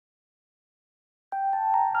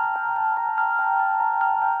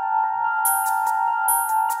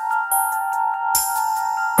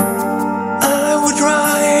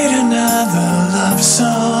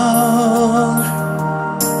song,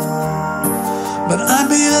 but I'd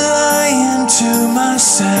be lying to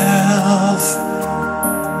myself,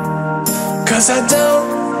 'cause I don't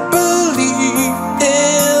believe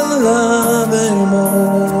in love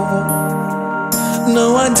anymore. No,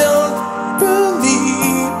 I don't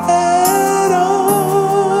believe at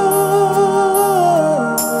all.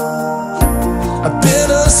 I've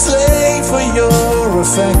been a slave for your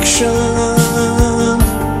affection.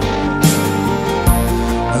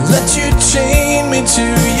 I let you chain me to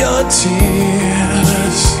your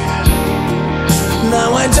tears. Now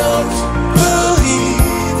I don't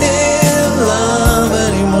believe in love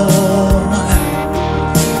anymore.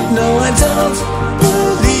 No, I don't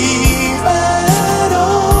believe at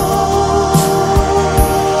all.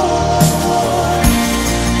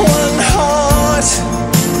 One heart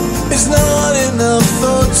is not enough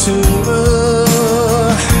for two.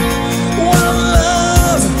 One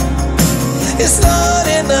love is not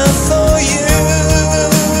enough for you.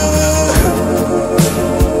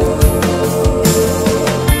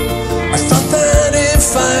 I thought that if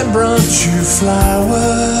I brought you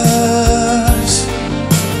flowers,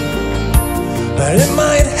 that it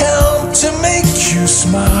might help to make you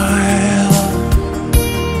smile,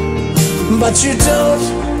 but you don't